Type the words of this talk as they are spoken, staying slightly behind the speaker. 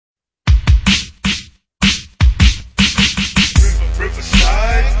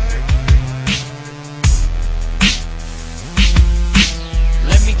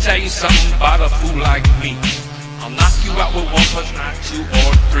me. I'll knock you out with 1 punch, not 2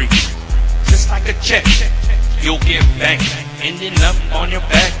 or 3. Just like a check, you'll get banged, ending up on your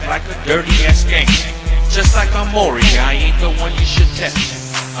back like a dirty ass skank. Just like a Maury, I ain't the one you should test,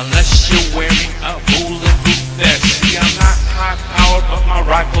 unless you're wearing a bulletproof vest. See, I'm not high powered, but my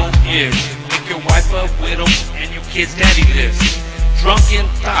rifle is. Make your wife a widow and your kid's daddy this. Drunken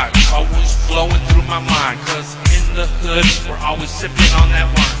thoughts always flowing through my mind, cause in the hood we're always sipping on that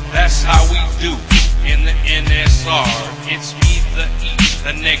wine. That's how we do in the NSR. It's me, the E,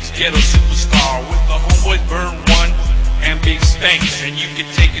 the next ghetto superstar, with the homeboys Burnone and big Spanks. And you can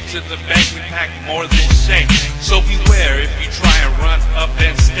take it to the bank, we pack more than shank. So beware if you try and run up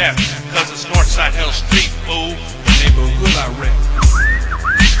and step, cause it's Northside Hell Street, fool, the neighborhood I rep.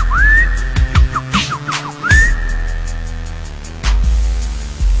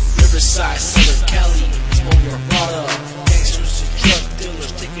 Riverside, Southern Cali, it's where we are brought up. Gangsters and drug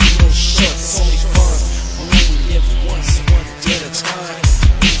dealers taking no shorts, only fun. We only live once, one day at a time.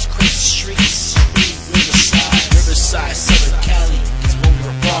 These crazy streets, Riverside, Riverside, Southern Cali, it's where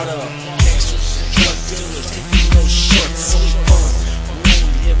we are brought up. Gangsters and drug dealers taking no shorts, only fun. We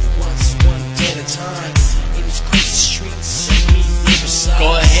only live once, one day at a time. In these crazy streets, Riverside.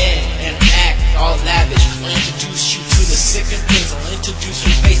 Go ahead and act all lavish. I'll introduce you to the sicker things. I'll introduce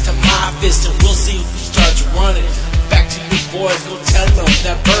you face to my fist, and we'll see who starts running. Back to you boys, go tell them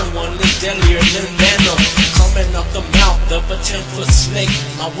that Burnone is deadlier than venom. Coming up the mouth of a 10-foot snake.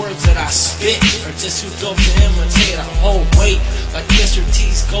 My words that I spit are just too dope to imitate. I hold weight like Mr.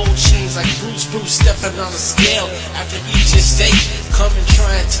 T's gold chains, like Bruce stepping on a scale after he just ate. Come and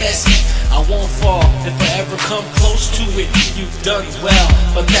try and test me, I won't fall. If I ever come close to it, you've done well.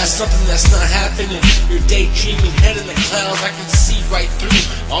 But that's something that's not happening. You're daydreaming, head in the clouds. I can see right through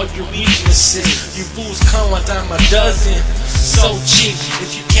all your weaknesses. You fools come a dime a dozen, so cheap.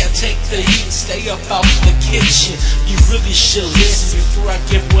 If you can't take the heat, stay up out the kitchen. You really should listen before I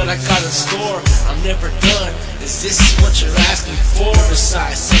give what I got in store. I'm never done. Is this what you're asking for?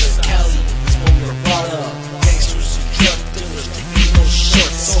 Riverside, Southern Cali, it's where we were brought up. Gangsters and drug dealers taking no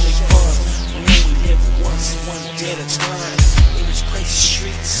shorts, only fun. We only live once, one day at a time. In these crazy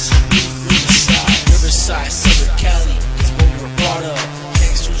streets, Riverside, Riverside, Southern Cali, it's where we were brought up.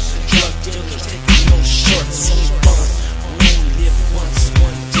 Gangsters and drug dealers taking no shorts, only fun. We only live once,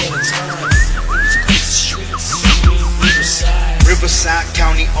 one day at a time. In these crazy streets, Riverside. Riverside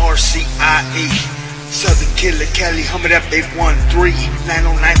County, RCIE. Southern Killer Cali, hum it up,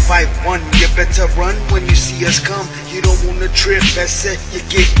 813-90951. You better run when you see us come. You don't wanna trip, that's it, you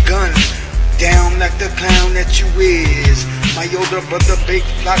get gunned down like the clown that you is. My older brother, big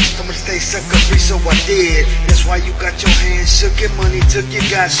flocks, I'ma stay sucker free, so I did. That's why you got your hands shook and money took, you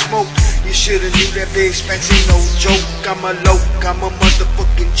got smoked. You shoulda knew that big Spanks ain't no joke. I'm a loc, I'm a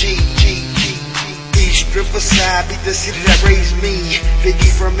motherfucking G. East Riverside be the city that raised me.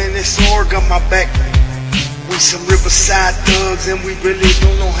 Biggie from NSR got my back. We some Riverside thugs and we really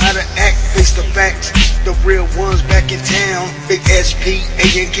don't know how to act. Face the facts, the real ones back in town. Big SP,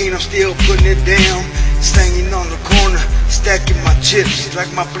 and Kane, I'm still putting it down. Standing on the corner, stacking my chips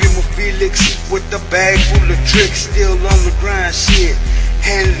like my primo Felix with the bag full of tricks. Still on the grind, shit,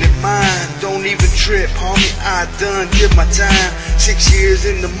 handling it mine. Don't even trip, homie, I done did my time. 6 years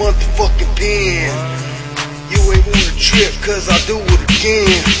in the motherfucking pen. You ain't wanna trip, cause I'll do it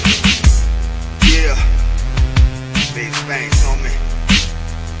again. Yeah. Big Spanks on me,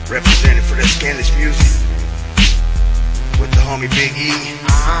 representing for that scandalous music with the homie Big E,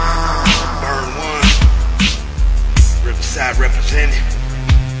 Burnone, Riverside representing.